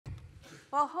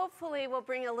Well, hopefully we'll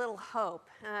bring a little hope.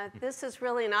 This is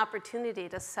really an opportunity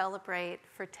to celebrate.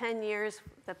 For 10 years,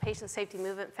 the Patient Safety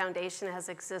Movement Foundation has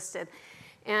existed.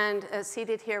 And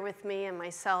seated here with me and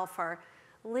myself are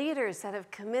leaders that have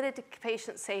committed to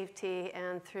patient safety,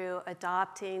 and through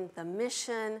adopting the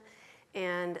mission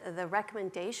and the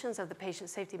recommendations of the Patient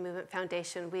Safety Movement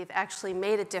Foundation, we've actually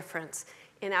made a difference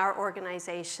in our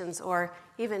organizations or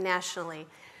even nationally.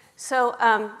 So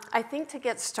I think to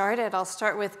get started, I'll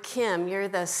start with Kim. You're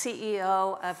the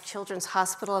CEO of Children's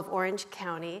Hospital of Orange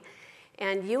County,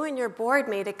 and you and your board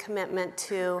made a commitment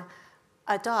to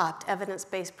adopt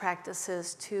evidence-based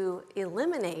practices to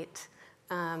eliminate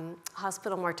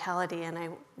hospital mortality. And I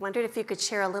wondered if you could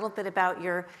share a little bit about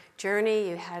your journey.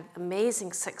 You had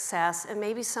amazing success, and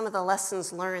maybe some of the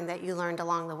lessons learned that you learned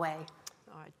along the way.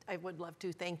 I would love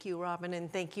to. Thank you, Robin,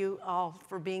 and thank you all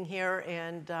for being here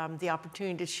and the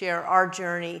opportunity to share our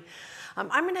journey.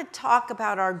 I'm going to talk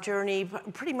about our journey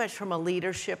pretty much from a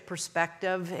leadership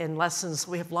perspective and lessons.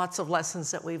 We have lots of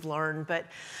lessons that we've learned, but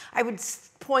I would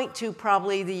point to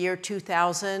probably the year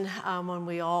 2000 when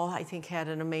we all, I think, had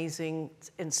an amazing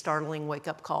and startling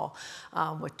wake-up call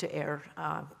with to err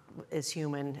as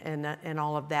human and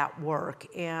all of that work.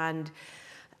 And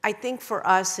I think for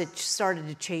us, it started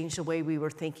to change the way we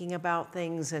were thinking about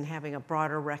things and having a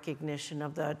broader recognition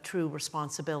of the true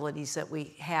responsibilities that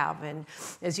we have. And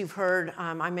as you've heard,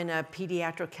 I'm in a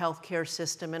pediatric healthcare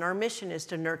system, and our mission is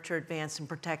to nurture, advance, and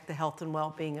protect the health and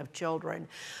well-being of children.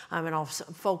 And I'll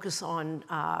focus on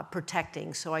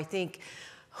protecting. So I think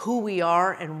who we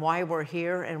are and why we're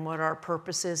here and what our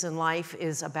purpose is in life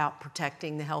is about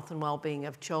protecting the health and well-being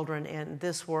of children. And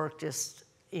this work just,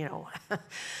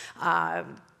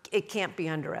 it can't be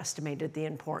underestimated, the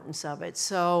importance of it.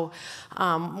 So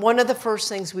one of the first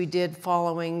things we did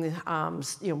following,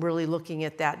 really looking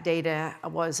at that data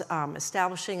was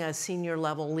establishing a senior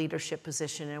level leadership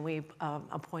position. And we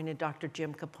appointed Dr.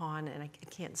 Jim Capon, and I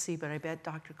can't see, but I bet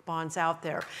Dr. Capon's out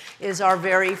there, is our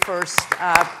very first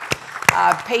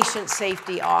patient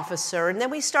safety officer. And then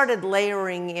we started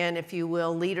layering in, if you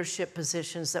will, leadership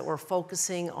positions that were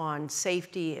focusing on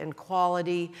safety and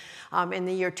quality. In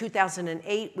the year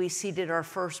 2008, we seated our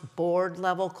first board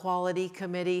level quality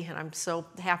committee. And I'm so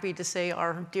happy to say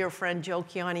our dear friend Joe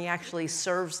Kiani actually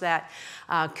serves that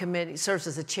committee, serves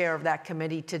as the chair of that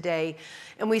committee today.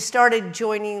 And we started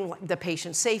joining the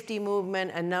patient safety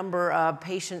movement, a number of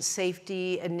patient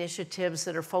safety initiatives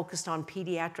that are focused on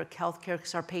pediatric healthcare,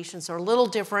 because our patients are a little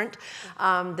different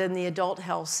than the adult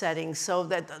health setting. So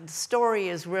that the story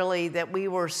is really that we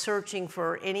were searching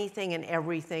for anything and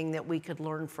everything that we could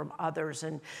learn from others.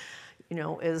 And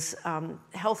as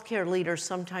healthcare leaders,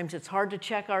 sometimes it's hard to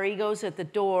check our egos at the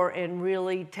door and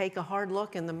really take a hard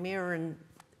look in the mirror, and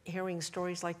hearing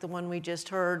stories like the one we just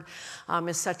heard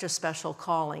is such a special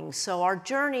calling. So our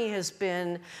journey has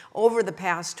been over the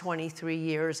past 23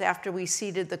 years. After we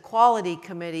seated the quality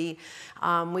committee,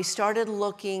 we started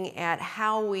looking at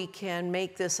how we can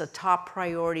make this a top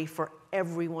priority for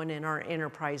everyone in our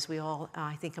enterprise. We all,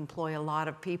 I think, employ a lot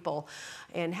of people.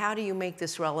 And how do you make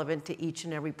this relevant to each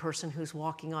and every person who's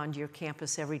walking onto your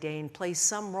campus every day and plays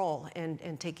some role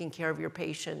in taking care of your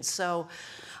patients? So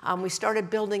we started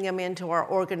building them into our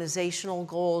organizational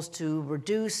goals to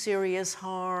reduce serious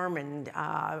harm and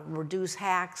reduce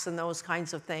hacks and those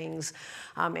kinds of things.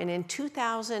 And in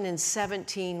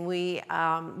 2017,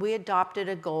 we adopted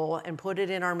a goal and put it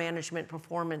in our management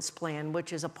performance plan,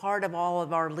 which is a part of all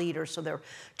of our leaders. So there are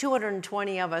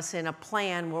 220 of us in a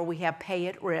plan where we have pay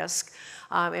at risk,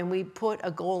 and we put a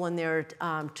goal in there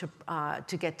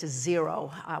to get to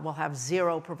zero. We'll have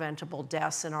zero preventable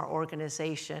deaths in our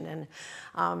organization.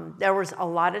 And there was a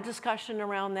lot of discussion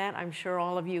around that. I'm sure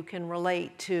all of you can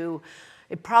relate to.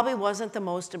 It probably wasn't the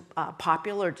most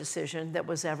popular decision that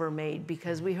was ever made,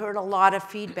 because we heard a lot of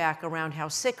feedback around how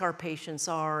sick our patients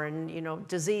are and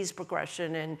disease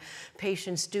progression, and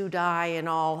patients do die and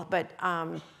all. But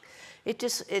it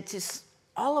just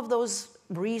all of those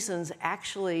reasons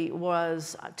actually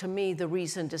was, to me, the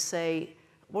reason to say,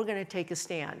 we're going to take a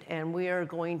stand, and we are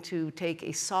going to take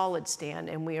a solid stand,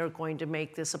 and we are going to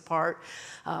make this a part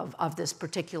of this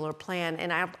particular plan.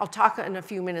 And I'll talk in a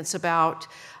few minutes about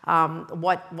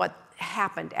what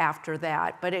happened after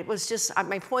that. But it was just,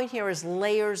 my point here is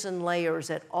layers and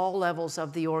layers at all levels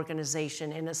of the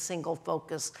organization in a single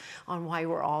focus on why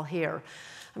we're all here.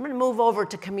 I'm going to move over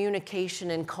to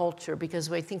communication and culture,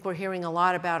 because I think we're hearing a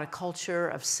lot about a culture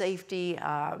of safety,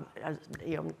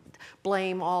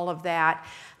 blame, all of that.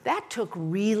 That took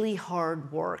really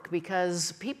hard work,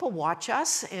 because people watch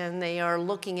us and they are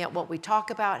looking at what we talk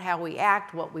about, how we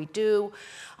act, what we do.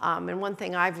 And one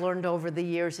thing I've learned over the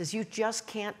years is you just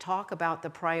can't talk about the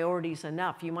priorities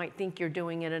enough. You might think you're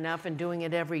doing it enough and doing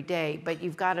it every day, but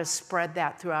you've got to spread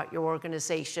that throughout your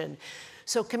organization.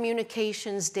 So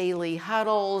communications, daily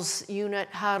huddles, unit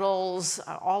huddles,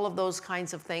 all of those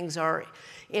kinds of things are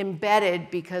embedded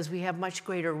because we have much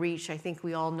greater reach. I think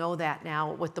we all know that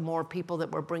now with the more people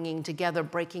that we're bringing together,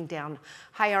 breaking down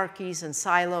hierarchies and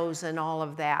silos and all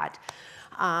of that.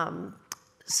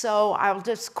 So I'll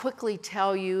just quickly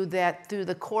tell you that through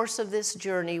the course of this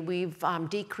journey, we've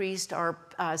decreased our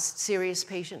serious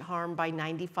patient harm by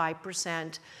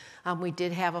 95%. We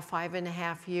did have a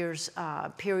 5.5 years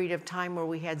period of time where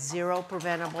we had 0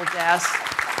 preventable deaths.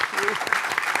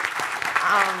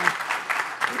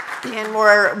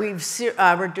 And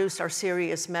we've reduced our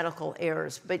serious medical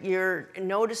errors. But you're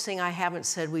noticing I haven't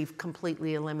said we've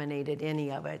completely eliminated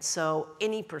any of it. So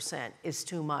any percent is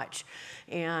too much.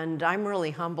 And I'm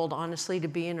really humbled, honestly, to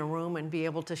be in a room and be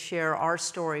able to share our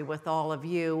story with all of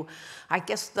you. I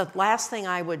guess the last thing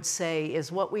I would say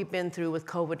is what we've been through with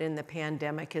COVID and the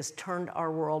pandemic has turned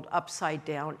our world upside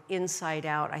down, inside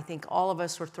out. I think all of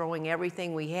us were throwing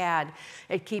everything we had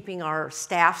at keeping our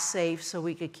staff safe so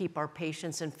we could keep our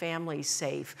patients and families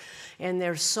safe. And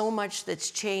there's so much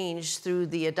that's changed through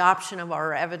the adoption of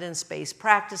our evidence-based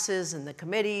practices and the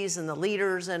committees and the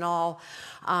leaders and all,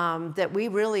 that we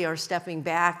really are stepping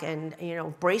back and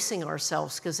bracing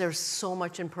ourselves, because there's so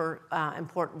much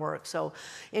important work. So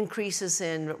increases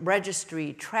in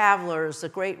registry, travelers, the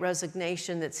great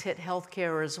resignation that's hit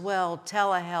healthcare as well,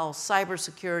 telehealth,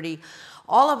 cybersecurity,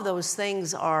 all of those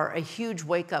things are a huge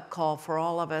wake-up call for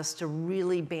all of us to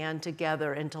really band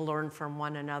together and to learn from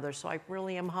one another. So I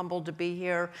really am humbled to be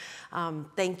here.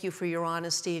 Thank you for your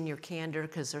honesty and your candor,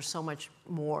 because there's so much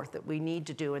more that we need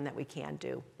to do and that we can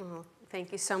do. Oh,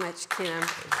 thank you so much, Kim.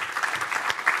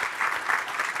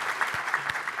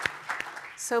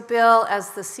 So Bill, as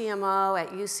the CMO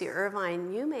at UC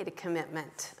Irvine, you made a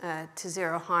commitment to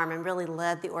zero harm and really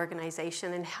led the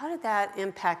organization. And how did that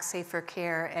impact safer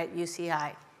care at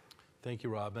UCI? Thank you,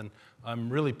 Robin. I'm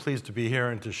really pleased to be here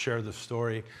and to share the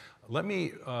story. Let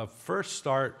me first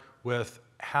start with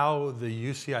how the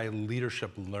UCI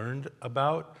leadership learned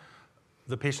about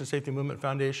the Patient Safety Movement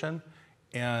Foundation,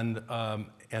 and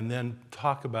then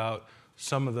talk about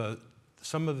some of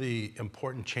the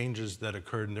important changes that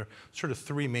occurred. And there are sort of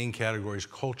 3 main categories: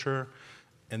 culture,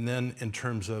 and then in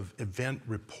terms of event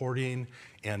reporting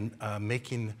and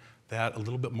making that a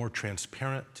little bit more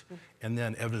transparent, and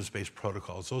then evidence-based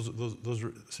protocols. Those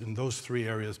are in those 3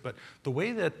 areas. But the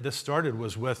way that this started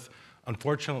was with,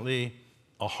 unfortunately,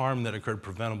 a harm that occurred,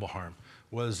 preventable harm,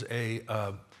 was a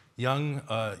young,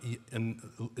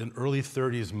 in early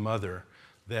 30s mother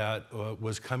that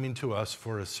was coming to us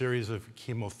for a series of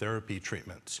chemotherapy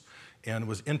treatments, and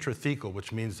was intrathecal,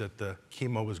 which means that the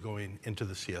chemo was going into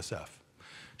the CSF.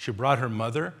 She brought her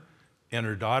mother and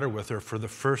her daughter with her for the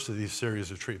first of these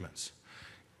series of treatments.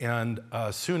 And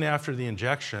soon after the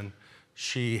injection,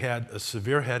 she had a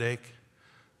severe headache,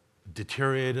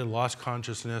 deteriorated, lost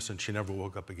consciousness, and she never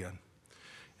woke up again.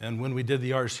 And when we did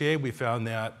the RCA, we found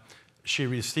that she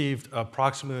received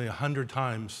approximately 100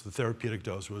 times the therapeutic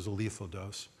dose. It was a lethal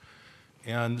dose.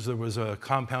 And there was a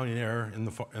compounding error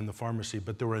in the pharmacy,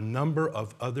 but there were a number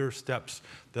of other steps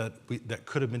that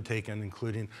could have been taken,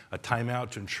 including a timeout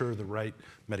to ensure the right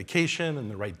medication and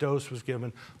the right dose was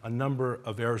given, a number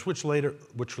of errors, which later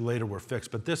were fixed.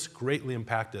 But this greatly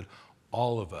impacted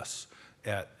all of us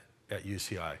at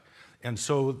UCI. And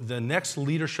so the next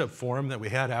leadership forum that we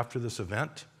had after this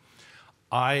event,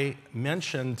 I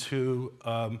mentioned to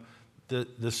the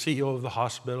CEO of the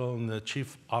hospital and the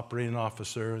chief operating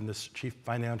officer and the chief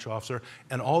financial officer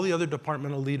and all the other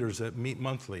departmental leaders that meet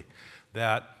monthly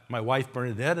that my wife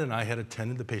Bernadette and I had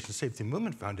attended the Patient Safety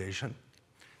Movement Foundation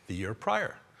the year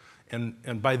prior.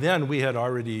 And by then we had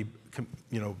already,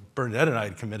 Bernadette and I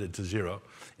had committed to zero.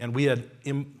 And we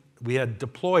had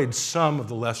deployed some of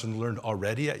the lessons learned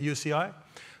already at UCI,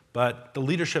 but the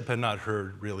leadership had not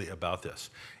heard really about this.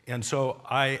 And so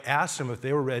I asked them if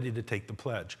they were ready to take the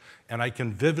pledge. And I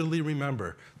can vividly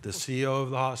remember the CEO of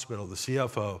the hospital, the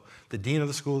CFO, the dean of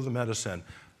the School of Medicine,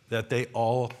 that they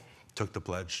all took the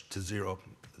pledge to zero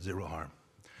harm.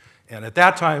 And at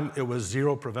that time, it was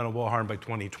 0 preventable harm by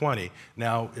 2020.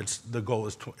 Now the goal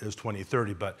is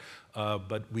 2030, but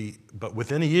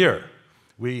within a year,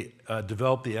 we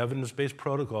developed the evidence-based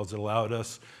protocols that allowed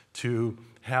us to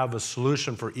have a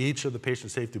solution for each of the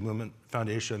Patient Safety Movement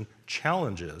Foundation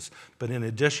challenges. But in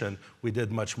addition, we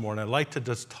did much more. And I'd like to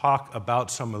just talk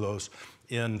about some of those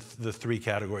in the 3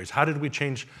 categories. How did we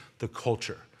change the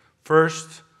culture?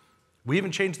 First, we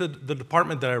even changed the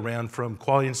department that I ran from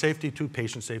quality and safety to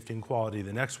patient safety and quality.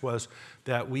 The next was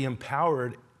that we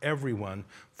empowered everyone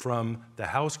from the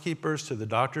housekeepers to the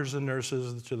doctors and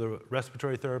nurses to the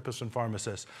respiratory therapists and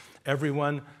pharmacists.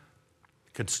 Everyone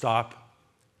could stop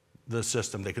the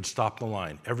system. They could stop the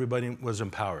line. Everybody was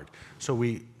empowered. So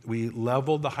we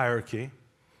leveled the hierarchy,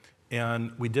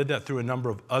 and we did that through a number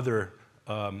of other,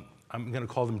 I'm going to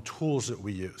call them tools that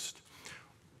we used.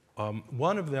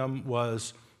 One of them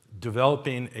was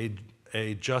developing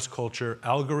a just culture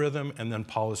algorithm and then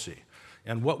policy.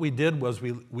 And what we did was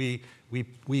we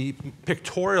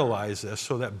pictorialized this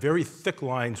so that very thick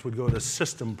lines would go to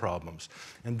system problems,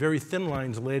 and very thin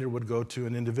lines later would go to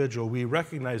an individual. We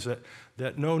recognized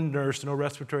that no nurse, no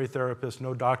respiratory therapist,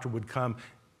 no doctor would come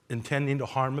intending to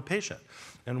harm a patient.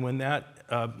 And when that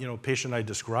patient I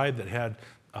described that had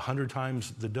 100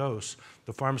 times the dose,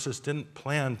 the pharmacist didn't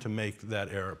plan to make that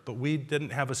error, but we didn't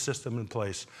have a system in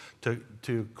place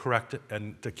to correct it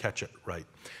and to catch it right.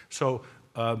 So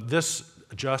this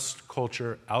just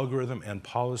culture algorithm and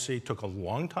policy took a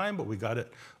long time, but we got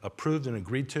it approved and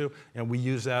agreed to, and we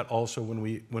use that also when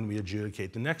we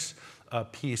adjudicate. The next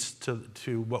piece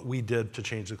to what we did to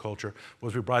change the culture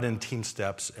was we brought in Team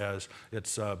Steps, as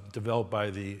it's developed by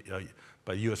the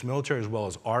U.S. military as well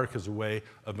as AHRQ, as a way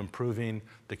of improving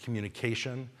the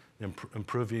communication,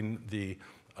 improving the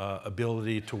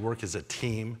ability to work as a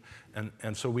team.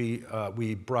 And so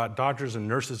we brought doctors and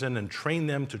nurses in and trained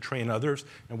them to train others,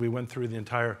 and we went through the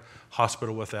entire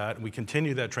hospital with that. And we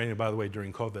continued that training, by the way,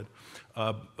 during COVID.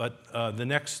 But the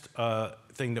next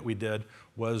thing that we did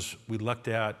was we looked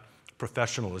at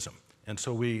professionalism. And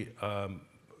so we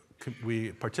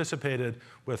participated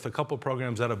with a couple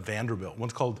programs out of Vanderbilt.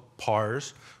 One's called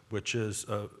PARS, which is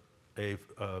a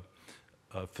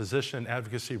physician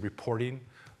advocacy reporting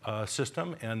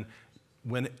system. And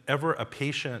whenever a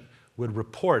patient would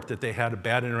report that they had a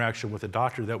bad interaction with a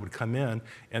doctor, that would come in,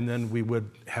 and then we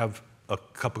would have a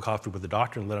cup of coffee with the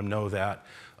doctor and let them know that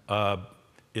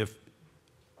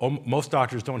most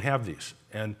doctors don't have these.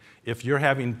 And if you're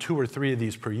having 2 or 3 of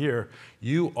these per year,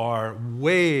 you are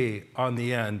way on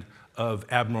the end of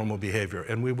abnormal behavior.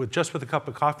 And we would, just with a cup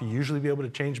of coffee, usually be able to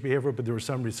change behavior, but there were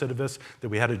some recidivists that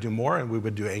we had to do more, and we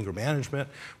would do anger management.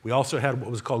 We also had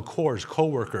what was called CORS,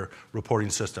 coworker reporting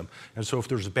system. And so if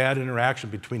there was a bad interaction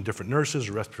between different nurses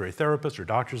or respiratory therapists or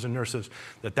doctors and nurses,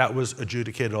 that was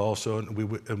adjudicated also, and we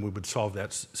would solve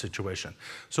that situation.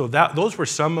 So those were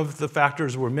some of the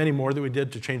factors. There were many more that we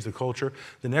did to change the culture.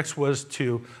 The next was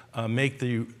to make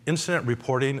the incident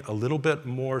reporting a little bit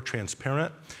more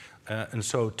transparent. And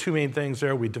so 2 main things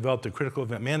there. We developed a critical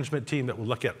event management team that would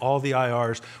look at all the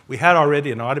IRs. We had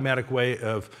already an automatic way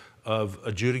of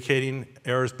adjudicating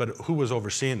errors, but who was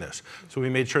overseeing this? So we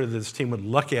made sure that this team would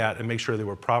look at and make sure they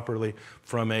were properly,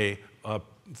 from a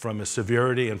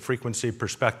severity and frequency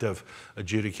perspective,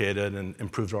 adjudicated, and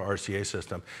improved our RCA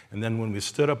system. And then when we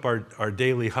stood up our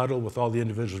daily huddle with all the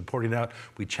individuals reporting out,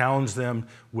 we challenged them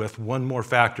with one more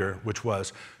factor, which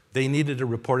was they needed to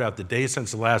report out the day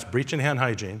since the last breach in hand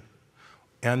hygiene,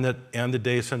 and the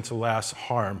day since the last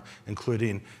harm,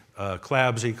 including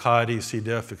CLABSI, CAUTI, C.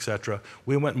 diff, et cetera.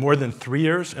 We went more than 3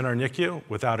 years in our NICU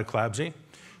without a CLABSI.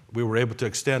 We were able to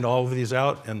extend all of these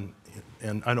out, and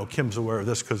I know Kim's aware of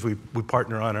this because we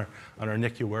partner on our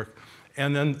NICU work.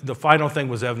 And then the final thing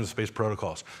was evidence-based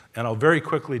protocols. And I'll very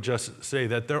quickly just say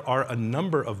that there are a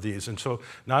number of these. And so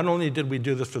not only did we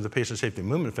do this for the Patient Safety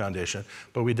Movement Foundation,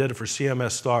 but we did it for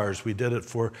CMS STARS. We did it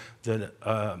for the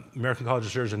American College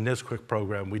of Surgeons NSQIC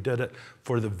program. We did it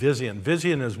for the Vizient.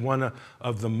 Vizient is one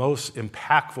of the most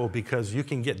impactful because you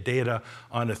can get data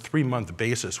on a 3-month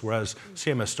basis, whereas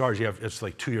CMS STARS, it's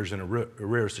like 2 years in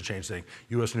arrears to change things.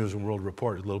 US News and World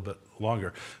Report, a little bit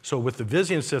longer. So with the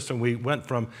Vizient system, we went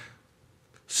from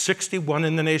 61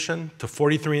 in the nation to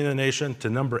 43 in the nation to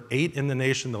number 8 in the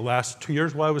nation. The last 2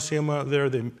 years while I was CMO there,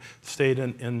 they stayed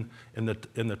in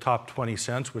the top 20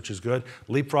 cents, which is good.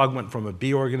 Leapfrog went from a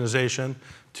B organization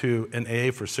to an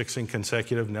A for 6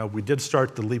 consecutive. Now, we did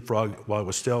start the Leapfrog while I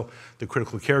was still the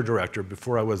critical care director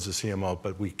before I was the CMO,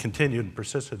 but we continued and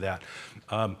persisted that.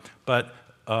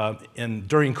 And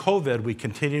during COVID, we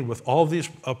continued with all of these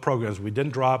programs. We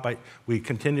didn't drop. We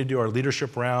continued to do our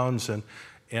leadership rounds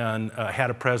and had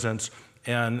a presence.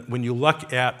 And when you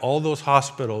look at all those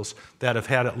hospitals that have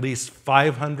had at least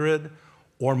 500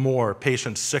 or more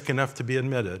patients sick enough to be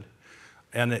admitted,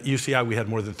 And at UCI, we had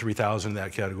more than 3,000 in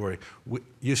that category.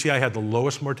 UCI had the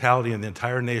lowest mortality in the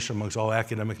entire nation amongst all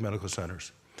academic medical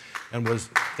centers, and was,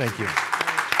 thank you,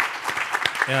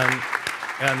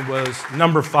 and was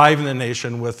number 5 in the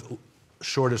nation with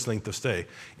shortest length of stay.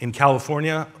 In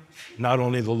California, not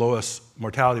only the lowest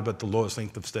mortality, but the lowest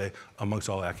length of stay amongst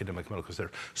all academic medical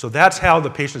centers. So that's how the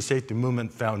Patient Safety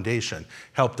Movement Foundation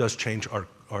helped us change our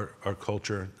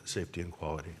culture, safety, and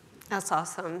quality. That's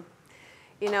awesome.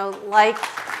 You know, like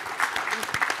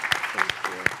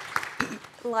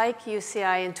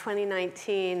UCI in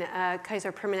 2019,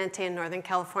 Kaiser Permanente in Northern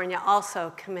California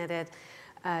also committed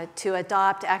to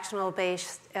adopt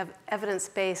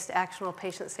evidence-based actionable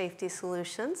patient safety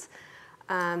solutions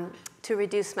to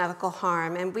reduce medical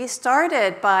harm. And we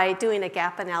started by doing a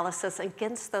gap analysis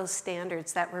against those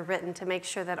standards that were written to make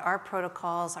sure that our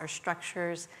protocols, our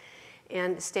structures,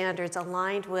 and standards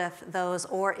aligned with those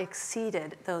or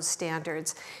exceeded those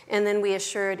standards. And then we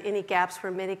assured any gaps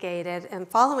were mitigated. And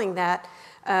following that,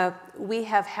 we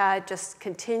have had just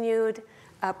continued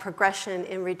progression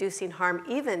in reducing harm,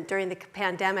 even during the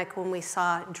pandemic when we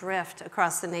saw drift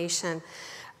across the nation.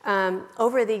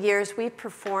 Over the years, we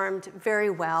performed very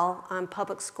well on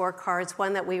public scorecards.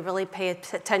 One that we really pay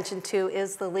attention to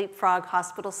is the Leapfrog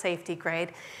Hospital Safety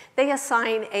Grade. They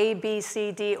assign A, B,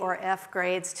 C, D, or F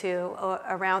grades to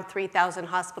around 3,000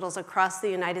 hospitals across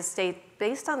the United States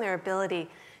based on their ability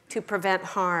to prevent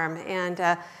harm.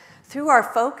 And through our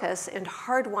focus and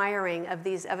hardwiring of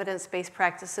these evidence-based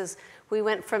practices, we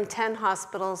went from 10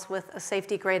 hospitals with a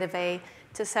safety grade of A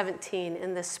to 17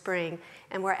 in the spring.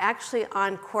 And we're actually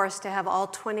on course to have all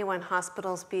 21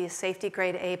 hospitals be safety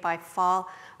grade A by fall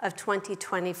of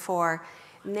 2024.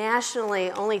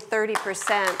 Nationally, only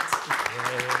 30%.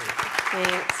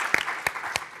 Thanks.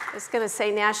 I was going to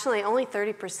say, nationally, only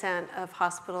 30% of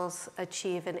hospitals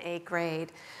achieve an A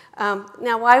grade.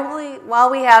 Now, while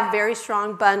we have very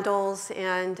strong bundles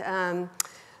and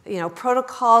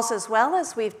protocols, as well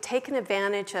as we've taken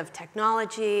advantage of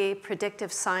technology,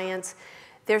 predictive science,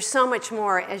 there's so much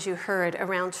more, as you heard,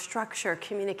 around structure,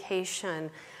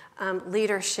 communication,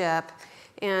 leadership.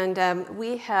 And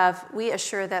we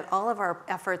assure that all of our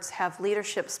efforts have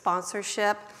leadership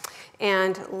sponsorship.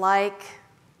 And like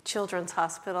Children's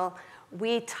Hospital,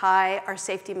 we tie our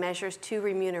safety measures to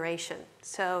remuneration.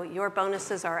 So your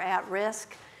bonuses are at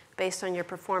risk based on your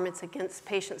performance against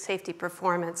patient safety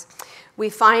performance.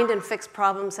 We find and fix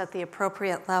problems at the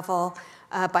appropriate level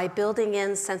by building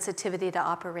in sensitivity to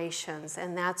operations,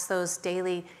 and that's those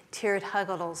daily tiered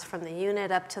huddles from the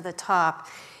unit up to the top.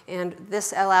 And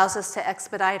this allows us to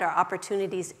expedite our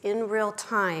opportunities in real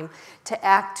time to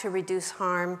act to reduce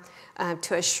harm,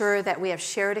 to assure that we have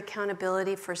shared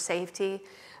accountability for safety,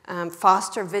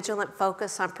 foster vigilant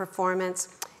focus on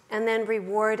performance, and then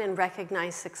reward and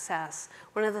recognize success.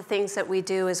 One of the things that we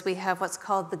do is we have what's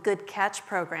called the Good Catch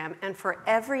program, and for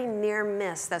every near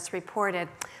miss that's reported,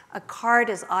 a card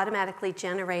is automatically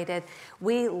generated.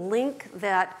 We link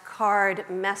that card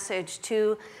message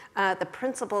to the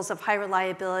principles of high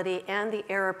reliability and the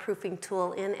error-proofing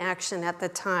tool in action at the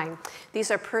time.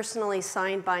 These are personally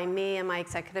signed by me and my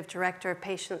executive director of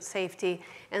patient safety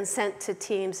and sent to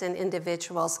teams and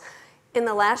individuals. In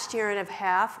the last year and a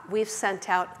half, we've sent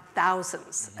out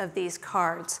thousands of these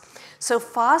cards. So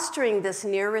fostering this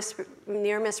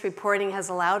near-miss reporting has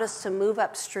allowed us to move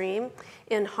upstream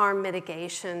in harm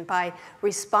mitigation by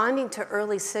responding to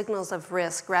early signals of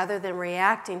risk rather than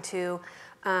reacting to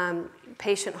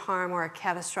patient harm or a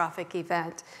catastrophic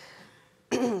event.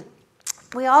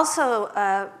 We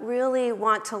also really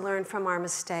want to learn from our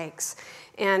mistakes.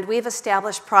 And we've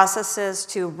established processes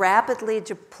to rapidly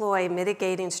deploy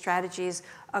mitigating strategies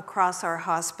across our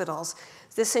hospitals.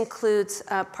 This includes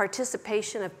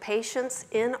participation of patients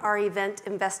in our event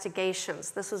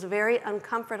investigations. This was very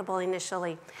uncomfortable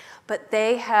initially, but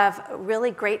they have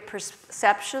really great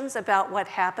perceptions about what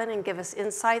happened and give us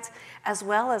insights, as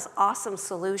well as awesome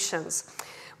solutions.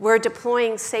 We're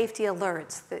deploying safety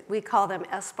alerts, we call them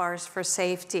SBARs for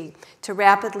safety, to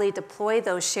rapidly deploy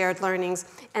those shared learnings.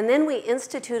 And then we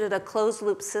instituted a closed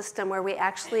loop system where we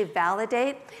actually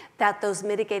validate that those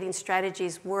mitigating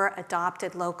strategies were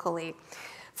adopted locally.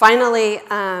 Finally,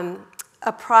 a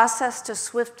process to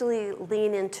swiftly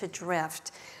lean into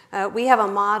drift. We have a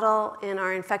model in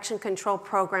our infection control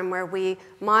program where we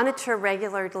monitor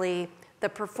regularly the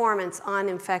performance on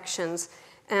infections.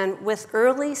 And with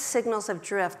early signals of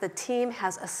drift, the team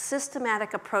has a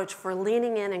systematic approach for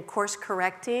leaning in and course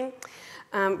correcting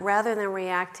rather than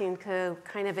reacting to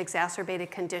kind of exacerbated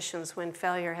conditions when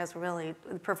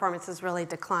performance has really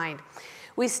declined.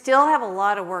 We still have a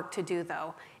lot of work to do,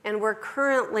 though, and we're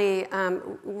currently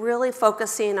really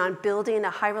focusing on building a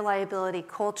high reliability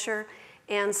culture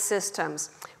and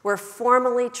systems. We're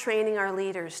formally training our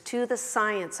leaders to the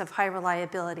science of high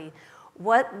reliability,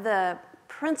 what the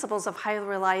principles of high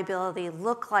reliability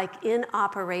look like in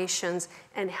operations,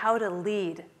 and how to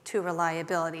lead to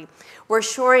reliability. We're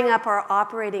shoring up our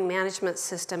operating management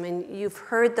system, and you've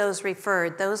heard those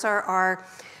referred. Those are our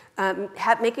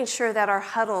making sure that our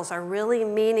huddles are really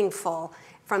meaningful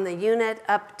from the unit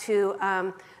up to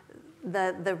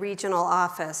the regional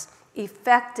office.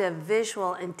 Effective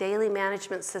visual and daily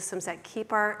management systems that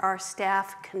keep our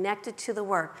staff connected to the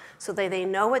work so that they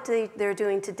know what they're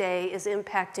doing today is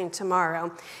impacting tomorrow.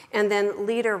 And then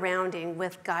leader rounding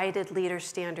with guided leader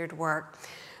standard work.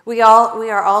 We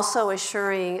are also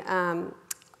assuring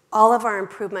all of our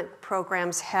improvement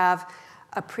programs have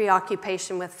a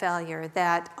preoccupation with failure,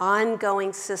 that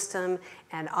ongoing system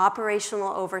and operational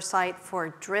oversight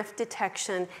for drift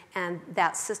detection and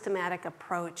that systematic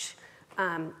approach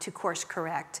to course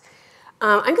correct.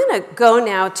 I'm going to go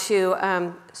now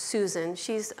to Susan.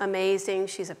 She's amazing.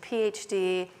 She's a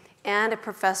PhD and a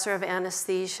professor of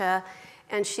anesthesia,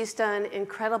 and she's done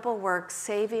incredible work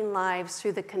saving lives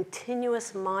through the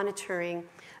continuous monitoring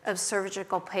of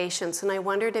surgical patients. And I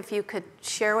wondered if you could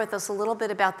share with us a little bit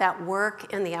about that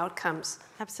work and the outcomes.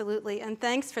 Absolutely, and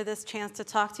thanks for this chance to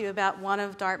talk to you about one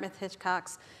of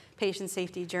Dartmouth-Hitchcock's patient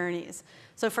safety journeys.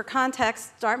 So for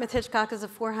context, Dartmouth-Hitchcock is a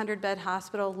 400-bed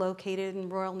hospital located in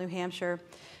rural New Hampshire.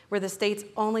 We're the state's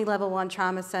only level 1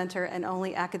 trauma center and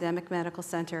only academic medical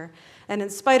center. And in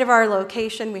spite of our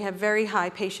location, we have very high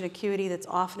patient acuity that's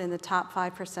often in the top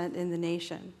 5% in the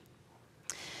nation.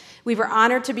 We were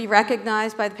honored to be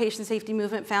recognized by the Patient Safety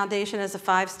Movement Foundation as a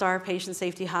 5-star patient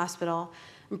safety hospital.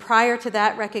 And prior to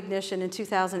that recognition in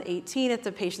 2018 at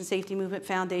the Patient Safety Movement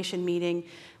Foundation meeting,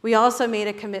 we also made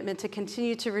a commitment to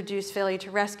continue to reduce failure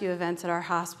to rescue events at our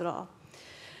hospital.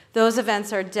 Those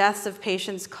events are deaths of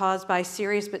patients caused by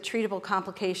serious but treatable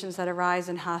complications that arise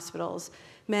in hospitals.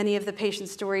 Many of the patient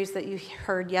stories that you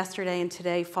heard yesterday and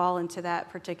today fall into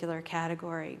that particular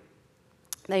category.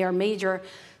 They are major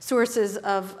sources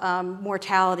of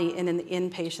mortality in an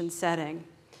inpatient setting.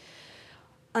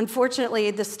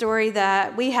 Unfortunately, the story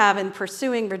that we have in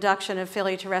pursuing reduction of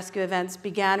failure to rescue events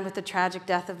began with the tragic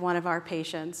death of one of our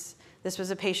patients. This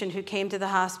was a patient who came to the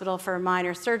hospital for a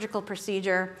minor surgical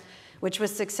procedure, which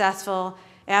was successful.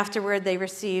 Afterward, they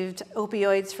received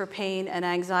opioids for pain and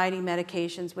anxiety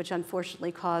medications, which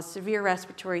unfortunately caused severe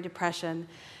respiratory depression.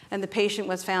 And the patient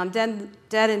was found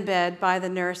dead in bed by the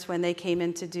nurse when they came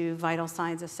in to do vital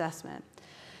signs assessment.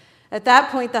 At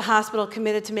that point, the hospital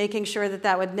committed to making sure that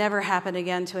that would never happen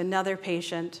again to another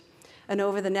patient. And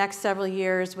over the next several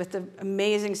years, with the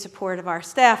amazing support of our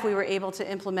staff, we were able to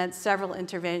implement several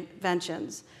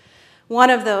interventions. One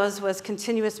of those was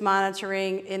continuous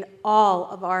monitoring in all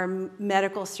of our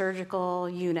medical surgical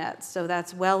units. So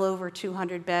that's well over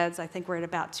 200 beds. I think we're at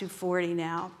about 240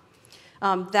 now.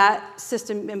 That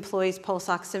system employs pulse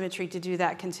oximetry to do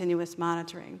that continuous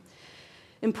monitoring.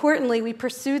 Importantly, we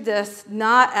pursued this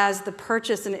not as the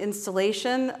purchase and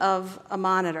installation of a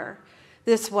monitor.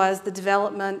 This was the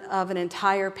development of an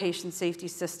entire patient safety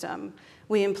system.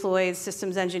 We employed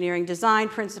systems engineering design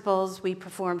principles. We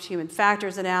performed human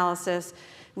factors analysis.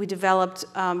 We developed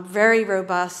very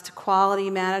robust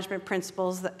quality management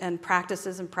principles and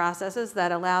practices and processes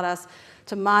that allowed us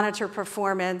to monitor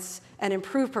performance and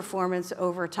improve performance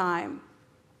over time.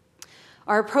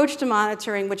 Our approach to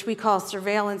monitoring, which we call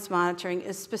surveillance monitoring,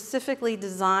 is specifically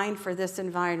designed for this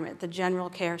environment, the general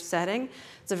care setting.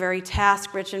 It's a very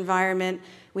task-rich environment.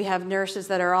 We have nurses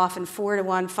that are often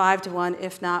 4-to-1, 5-to-1,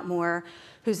 if not more,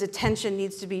 whose attention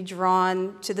needs to be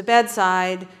drawn to the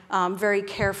bedside very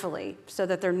carefully so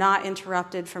that they're not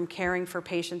interrupted from caring for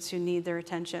patients who need their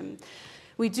attention.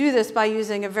 We do this by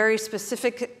using a very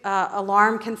specific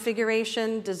alarm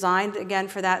configuration designed, again,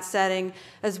 for that setting,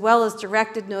 as well as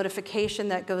directed notification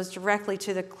that goes directly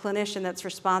to the clinician that's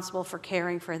responsible for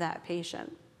caring for that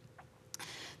patient.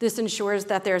 This ensures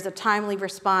that there's a timely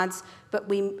response, but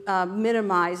we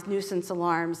minimize nuisance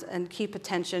alarms and keep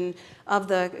attention of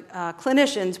the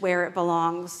clinicians where it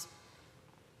belongs.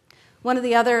 One of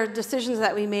the other decisions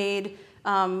that we made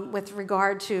with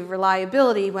regard to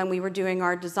reliability when we were doing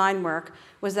our design work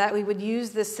was that we would use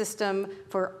this system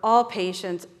for all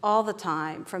patients all the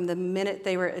time, from the minute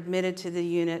they were admitted to the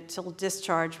unit till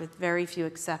discharge, with very few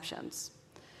exceptions.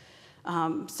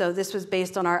 So this was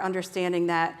based on our understanding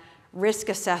that risk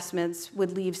assessments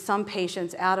would leave some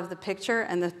patients out of the picture,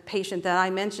 and the patient that I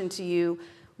mentioned to you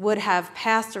would have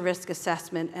passed a risk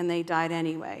assessment and they died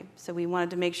anyway. So we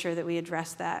wanted to make sure that we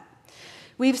addressed that.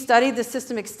 We've studied the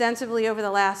system extensively over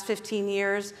the last 15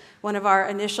 years. One of our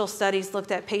initial studies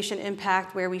looked at patient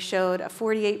impact, where we showed a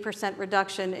 48%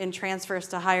 reduction in transfers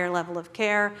to higher level of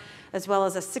care, as well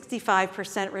as a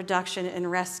 65% reduction in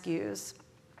rescues.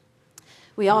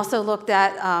 We also looked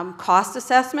at cost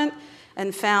assessment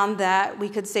and found that we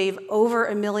could save over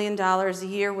 $1 million a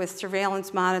year with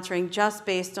surveillance monitoring just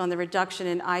based on the reduction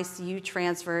in ICU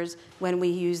transfers when we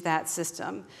use that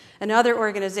system. Another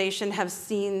organization have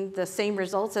seen the same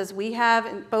results as we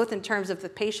have, both in terms of the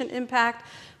patient impact,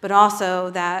 but also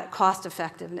that cost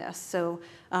effectiveness. So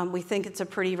we think it's a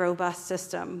pretty robust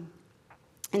system.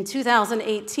 In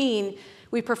 2018,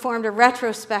 we performed a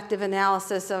retrospective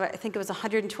analysis of, I think it was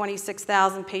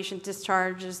 126,000 patient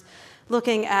discharges,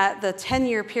 looking at the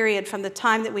 10-year period from the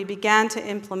time that we began to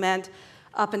implement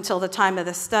up until the time of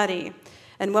the study.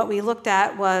 And what we looked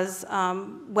at was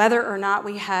whether or not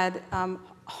we had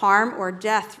harm or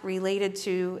death related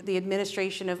to the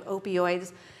administration of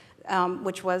opioids,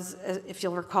 which was, if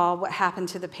you'll recall, what happened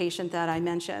to the patient that I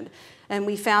mentioned. And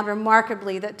we found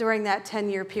remarkably that during that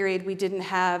 10-year period, we didn't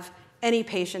have any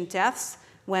patient deaths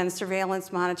when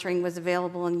surveillance monitoring was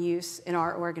available in use in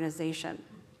our organization.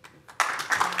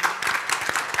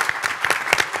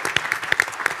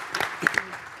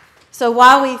 So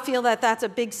while we feel that that's a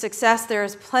big success, there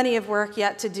is plenty of work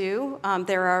yet to do.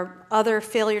 There are other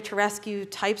failure to rescue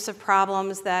types of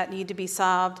problems that need to be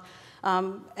solved.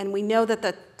 And we know that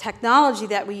the technology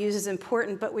that we use is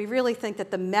important, but we really think that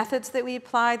the methods that we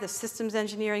apply, the systems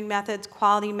engineering methods,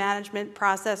 quality management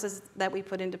processes that we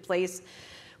put into place,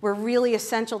 were really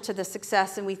essential to the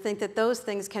success, and we think that those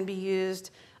things can be used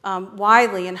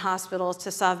widely in hospitals to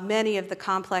solve many of the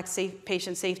complex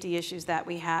patient safety issues that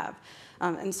we have.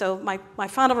 And so my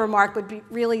final remark would be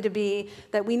really to be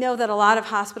that we know that a lot of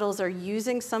hospitals are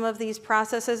using some of these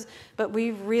processes, but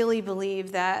we really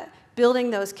believe that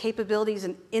building those capabilities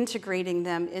and integrating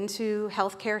them into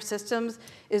healthcare systems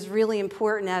is really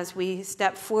important as we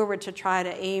step forward to try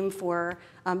to aim for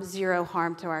zero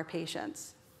harm to our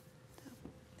patients.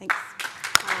 Thanks.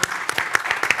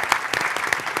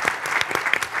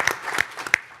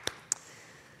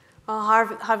 Well,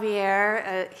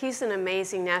 Javier, he's an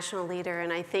amazing national leader,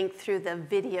 and I think through the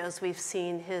videos we've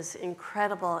seen his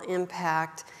incredible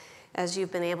impact as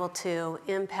you've been able to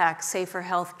impact safer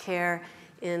healthcare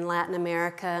in Latin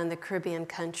America and the Caribbean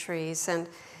countries. And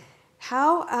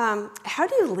how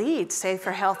do you lead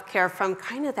safer healthcare from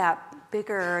kind of that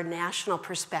bigger national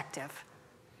perspective?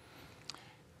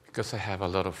 Because I have a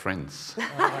lot of friends.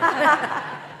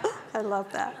 I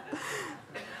love that.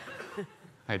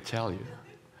 I tell you.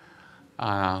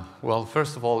 Well,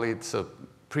 first of all, it's a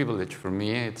privilege for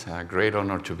me. It's a great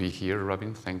honor to be here,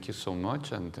 Robin. Thank you so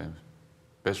much, and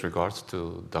best regards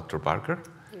to Dr. Barker.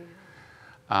 Yeah.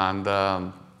 And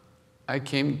I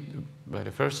came by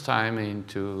the first time in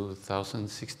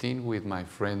 2016 with my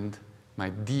friend, my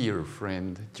dear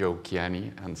friend, Joe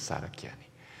Chiani and Sarah Chiani.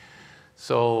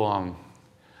 So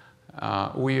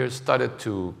we started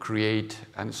to create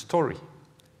a story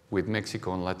with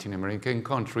Mexico and Latin American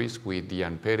countries with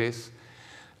Diane Perez,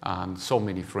 and so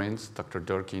many friends, Dr.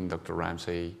 Durkin, Dr.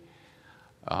 Ramsey.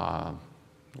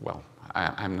 Well,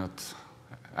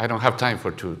 I don't have time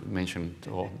to mention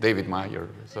David Meyer.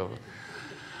 So,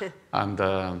 and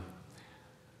the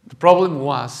problem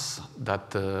was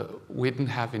that we didn't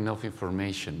have enough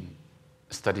information,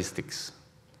 statistics.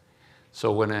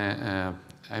 So when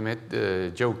I met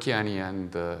Joe Chiani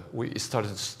and we started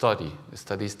to study the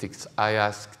statistics, I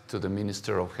asked to the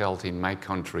Minister of Health in my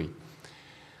country,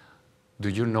 do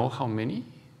you know how many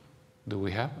do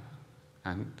we have?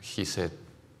 And he said,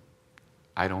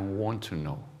 I don't want to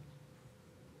know,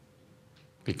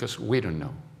 because we don't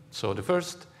know. So the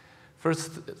first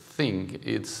thing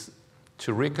is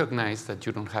to recognize that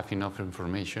you don't have enough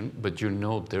information, but you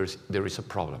know there is a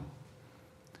problem.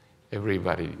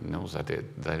 Everybody knows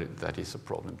that is a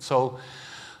problem. So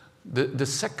the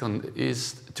second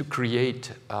is to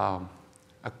create a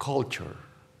culture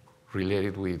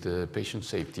related with patient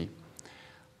safety.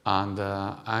 And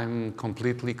I'm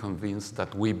completely convinced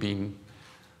that we've been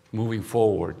moving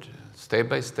forward step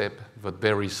by step, but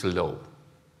very slow.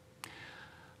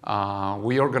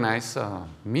 We organized a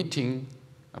meeting,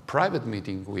 a private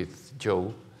meeting with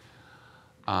Joe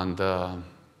and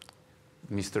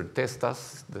Mr.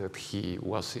 Testas, that he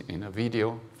was in a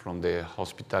video from the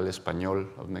Hospital Español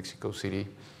of Mexico City,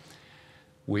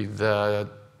 with the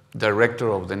director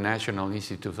of the National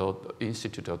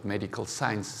Institute of Medical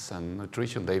Sciences and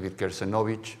Nutrition, David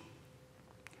Kersenovich,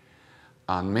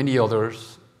 and many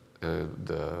others,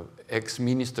 the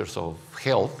ex-ministers of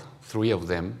health, 3 of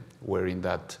them were in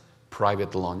that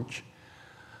private lunch.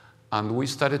 And we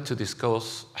started to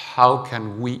discuss how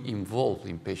can we involve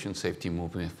in Patient Safety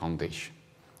Movement Foundation.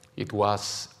 It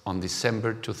was on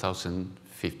December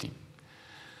 2015.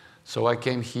 So I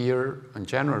came here in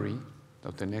January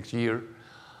of the next year,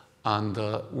 and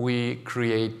we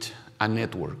create a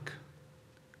network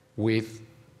with,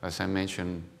 as I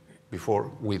mentioned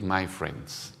before, with my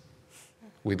friends,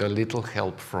 with a little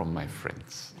help from my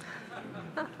friends.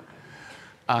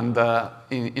 And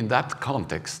in that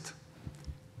context,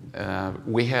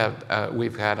 we've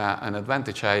had an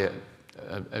advantage. I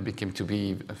became to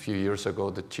be, a few years ago,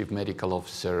 the Chief Medical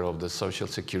Officer of the Social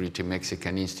Security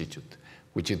Mexican Institute,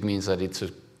 which it means that it's a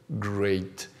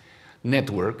great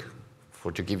network.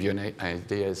 To give you an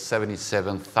idea,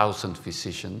 77,000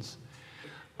 physicians,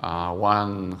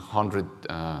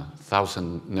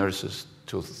 100,000 nurses,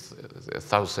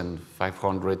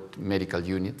 2,500 medical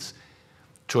units,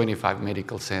 25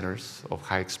 medical centers of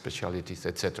high specialties,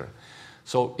 etc.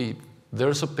 So if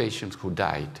there's a patient who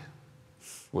died,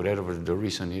 whatever the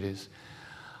reason it is,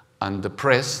 and the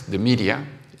press, the media,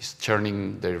 is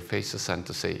turning their faces and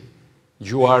to say,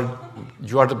 you are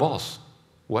the boss.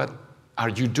 What are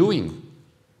you doing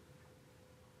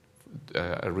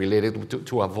related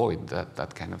to avoid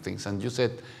that kind of things? And you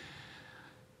said,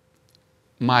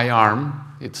 my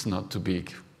arm, it's not too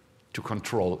big to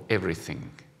control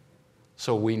everything.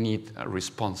 So we need a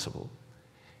responsible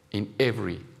in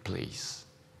every place.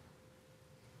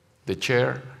 The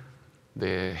chair,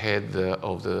 the head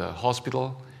of the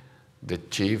hospital, the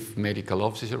chief medical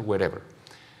officer, whatever.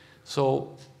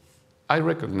 So I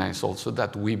recognize also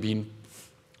that we've been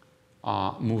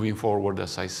moving forward,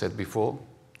 as I said before.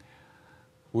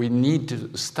 We need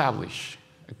to establish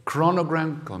a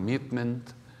chronogram,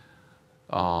 commitment,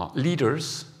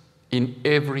 leaders in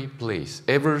every place,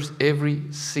 every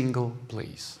single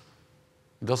place.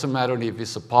 It doesn't matter if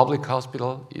it's a public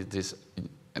hospital, if it's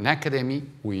an academy.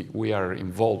 We are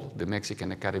involved, the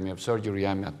Mexican Academy of Surgery.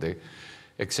 I'm at the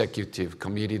executive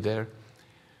committee there.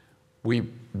 We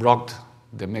brought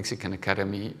the Mexican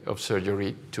Academy of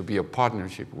Surgery to be a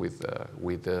partnership with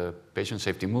the Patient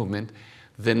Safety Movement.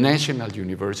 The National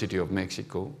University of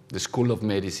Mexico, the School of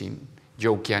Medicine,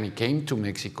 Joe Kiani came to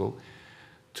Mexico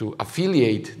to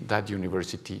affiliate that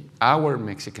university, our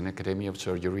Mexican Academy of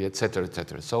Surgery, et cetera, et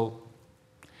cetera. So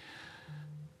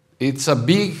it's a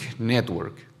big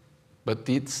network, but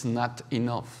it's not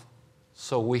enough.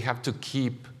 So we have to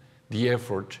keep the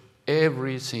effort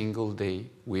every single day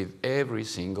with every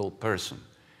single person.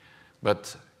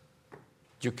 But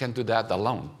you can't do that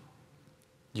alone.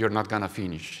 You're not gonna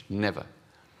finish, never.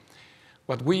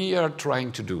 What we are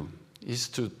trying to do is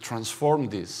to transform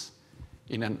this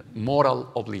in a moral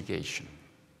obligation.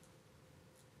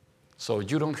 So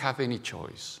you don't have any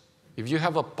choice. If you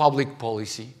have a public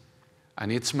policy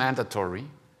and it's mandatory,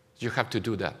 you have to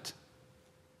do that,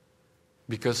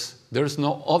 because there's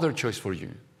no other choice for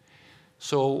you.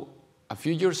 So a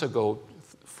few years ago,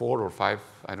 4 or 5,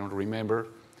 I don't remember,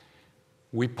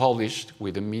 we published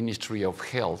with the Ministry of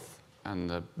Health and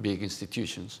the big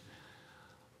institutions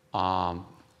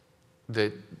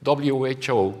the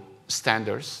WHO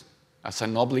standards as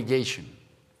an obligation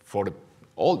for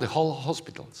the whole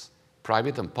hospitals,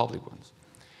 private and public ones.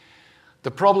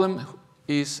 The problem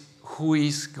is who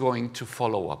is going to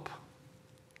follow up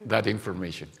that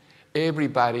information.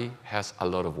 Everybody has a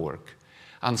lot of work.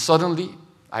 And suddenly,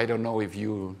 I don't know if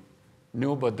you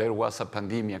knew, but there was a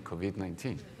pandemic,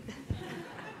 COVID-19.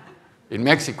 In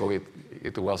Mexico,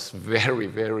 it was very,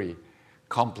 very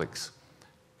complex.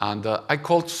 And I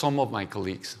called some of my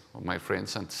colleagues, or my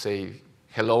friends, and say,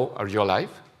 hello, are you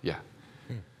alive? Yeah.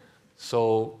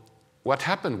 So what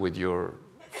happened with your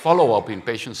follow-up in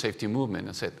Patient Safety Movement?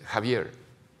 I said, Javier,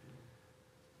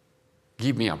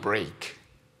 give me a break.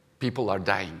 People are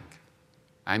dying.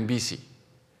 I'm busy.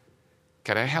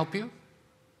 Can I help you?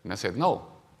 And I said, no,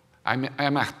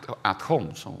 I'm at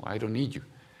home, so I don't need you.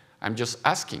 I'm just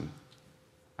asking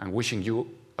and wishing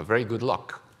you a very good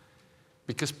luck.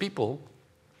 Because people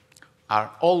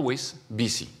are always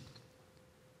busy,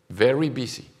 very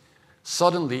busy.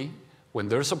 Suddenly, when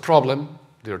there's a problem,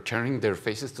 they're turning their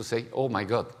faces to say, oh my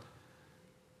God,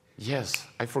 yes,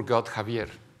 I forgot Javier.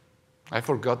 I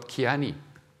forgot Kiani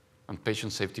and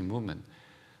Patient Safety Movement.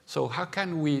 So how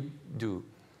can we do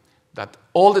that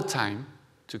all the time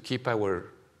to keep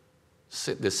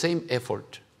the same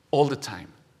effort all the time?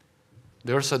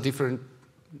 There's a different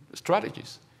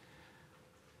strategies.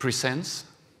 Presence,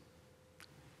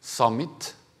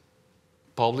 summit,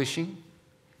 publishing,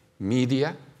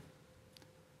 media,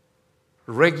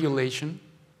 regulation,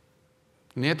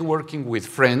 networking with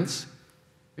friends,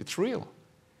 it's real,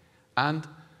 and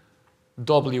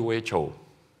WHO.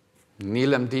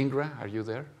 Neelam Dhingra, are you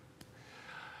there?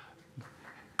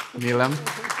 Neelam.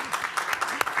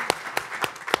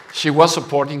 She was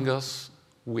supporting us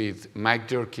with Mike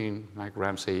Durkin, Mike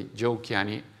Ramsey, Joe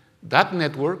Kiani. That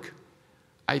network,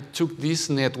 I took this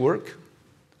network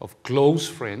of close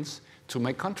friends to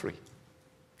my country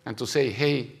and to say,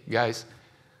 hey, guys,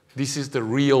 this is the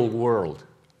real world,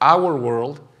 our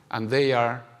world, and they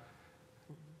are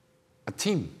a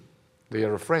team. They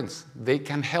are friends. They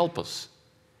can help us.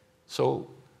 So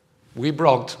we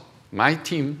brought my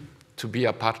team to be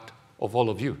a part of all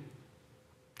of you.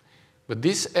 But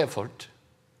this effort,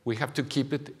 we have to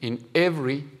keep it in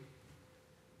every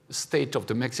state of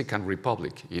the Mexican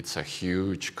Republic. It's a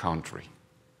huge country.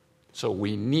 So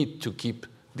we need to keep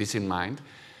this in mind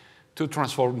to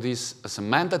transform this as a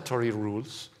mandatory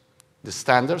rules, the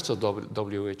standards of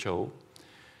WHO,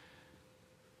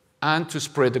 and to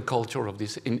spread the culture of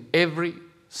this in every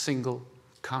single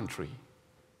country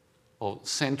of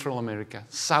Central America,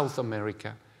 South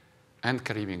America, and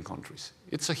Caribbean countries.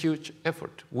 It's a huge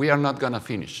effort. We are not going to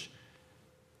finish,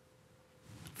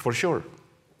 for sure,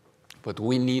 but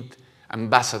we need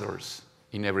ambassadors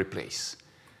in every place.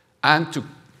 And to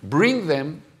bring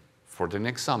them for the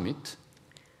next summit,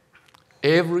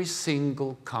 every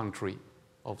single country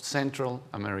of Central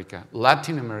America,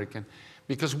 Latin American,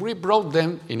 because we brought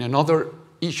them in another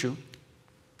issue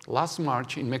last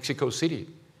March in Mexico City.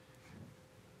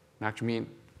 Nachmin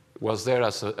was there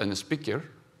as a speaker,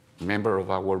 member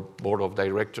of our board of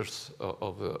directors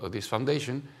of this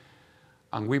foundation,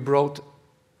 and we brought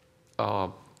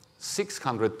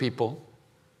 600 people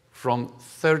from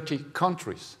 30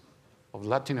 countries of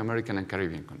Latin American and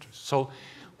Caribbean countries. So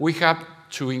we have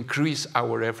to increase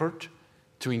our effort,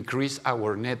 to increase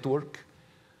our network,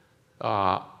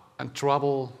 and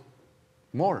travel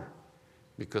more,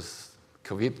 because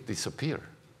COVID disappeared.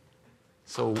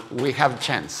 So we have a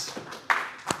chance.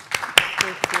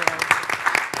 Thank you.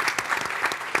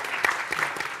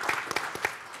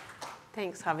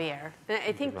 Thanks, Javier. And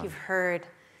I think you've heard,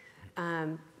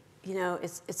 you know,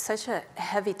 it's such a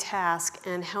heavy task,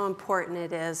 and how important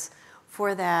it is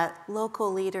for that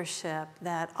local leadership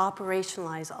that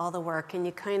operationalize all the work. And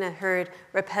you kind of heard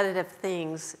repetitive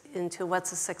things into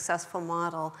what's a successful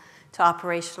model to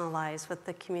operationalize with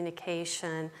the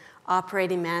communication,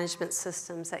 operating management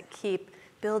systems that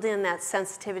build in that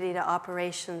sensitivity to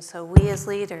operations, so we as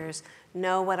leaders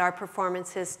know what our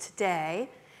performance is today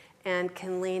and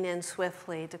can lean in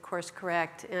swiftly to course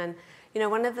correct. And you know,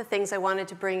 one of the things I wanted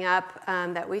to bring up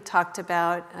that we talked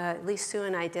about, at least Sue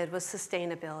and I did, was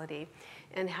sustainability.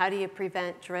 And how do you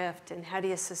prevent drift, and how do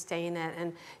you sustain it?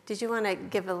 And did you want to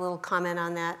give a little comment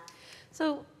on that?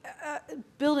 So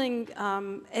building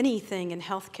anything in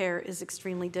healthcare is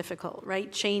extremely difficult,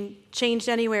 right? Change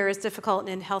anywhere is difficult, and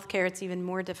in healthcare it's even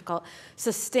more difficult.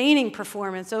 Sustaining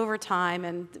performance over time,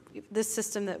 and this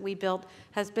system that we built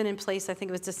has been in place, I think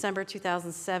it was December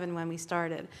 2007 when we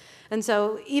started. And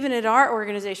so even at our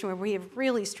organization, where we have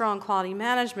really strong quality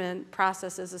management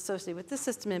processes associated with this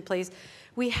system in place,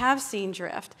 we have seen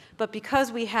drift. But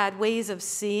because we had ways of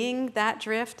seeing that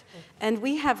drift, and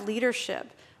we have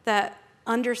leadership that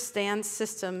understands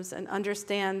systems and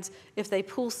understands if they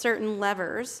pull certain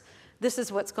levers, this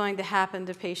is what's going to happen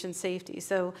to patient safety.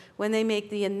 So when they make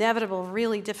the inevitable,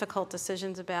 really difficult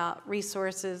decisions about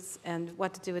resources and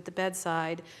what to do at the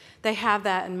bedside, they have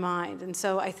that in mind. And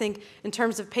so I think in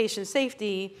terms of patient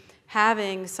safety,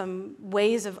 having some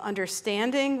ways of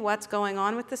understanding what's going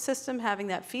on with the system, having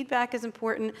that feedback is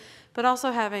important, but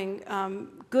also having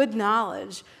good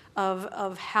knowledge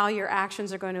of how your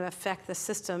actions are going to affect the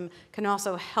system can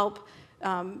also help,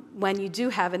 when you do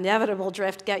have inevitable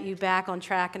drift, get you back on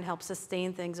track and help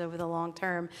sustain things over the long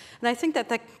term. And I think that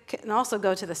can also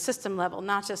go to the system level,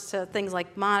 not just to things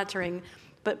like monitoring,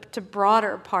 but to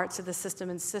broader parts of the system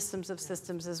and systems of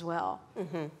systems as well.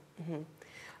 Mm-hmm, mm-hmm.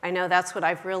 I know that's what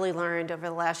I've really learned over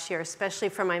the last year, especially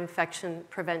from my infection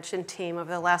prevention team over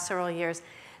the last several years.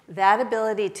 That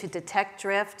ability to detect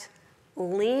drift,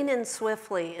 lean in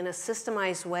swiftly in a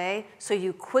systemized way so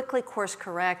you quickly course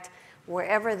correct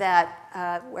wherever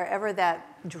that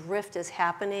drift is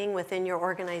happening within your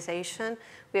organization.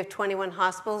 We have 21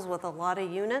 hospitals with a lot of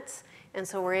units, and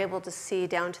so we're able to see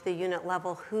down to the unit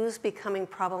level who's becoming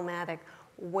problematic,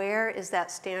 where is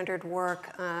that standard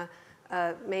work,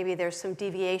 maybe there's some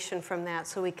deviation from that,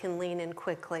 so we can lean in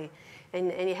quickly.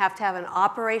 And you have to have an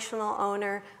operational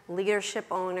owner, leadership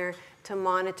owner to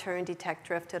monitor and detect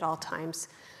drift at all times.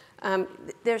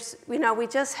 We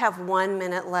just have 1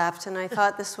 minute left, and I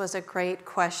thought this was a great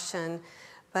question,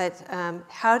 but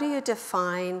how do you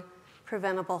define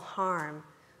preventable harm?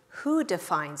 Who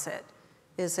defines it?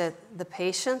 Is it the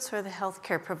patients or the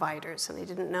healthcare providers? And I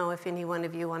didn't know if any one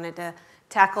of you wanted to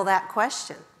tackle that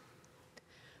question.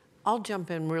 I'll jump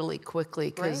in really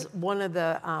quickly because Great. one of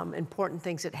the important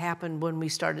things that happened when we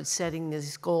started setting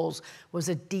these goals was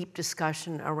a deep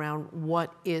discussion around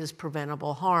what is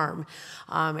preventable harm.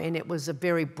 And it was a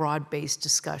very broad-based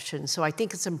discussion. So I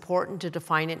think it's important to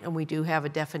define it, and we do have a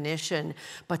definition,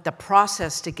 but the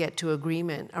process to get to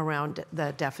agreement around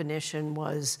the definition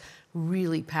was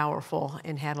really powerful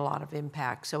and had a lot of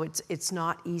impact. So it's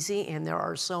not easy, and there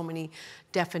are so many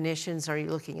definitions. Are you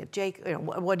looking at Jake? You know,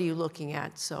 what are you looking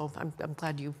at? So I'm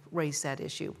glad you raised that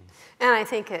issue. And I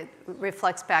think it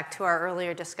reflects back to our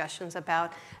earlier discussions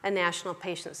about a National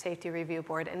Patient Safety Review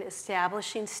Board and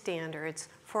establishing standards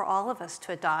for all of us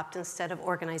to adopt instead of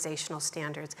organizational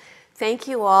standards. Thank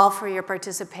you all for your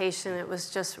participation. It was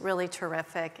just really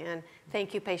terrific. And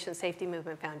thank you, Patient Safety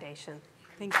Movement Foundation.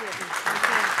 Thank you. Thank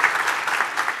you.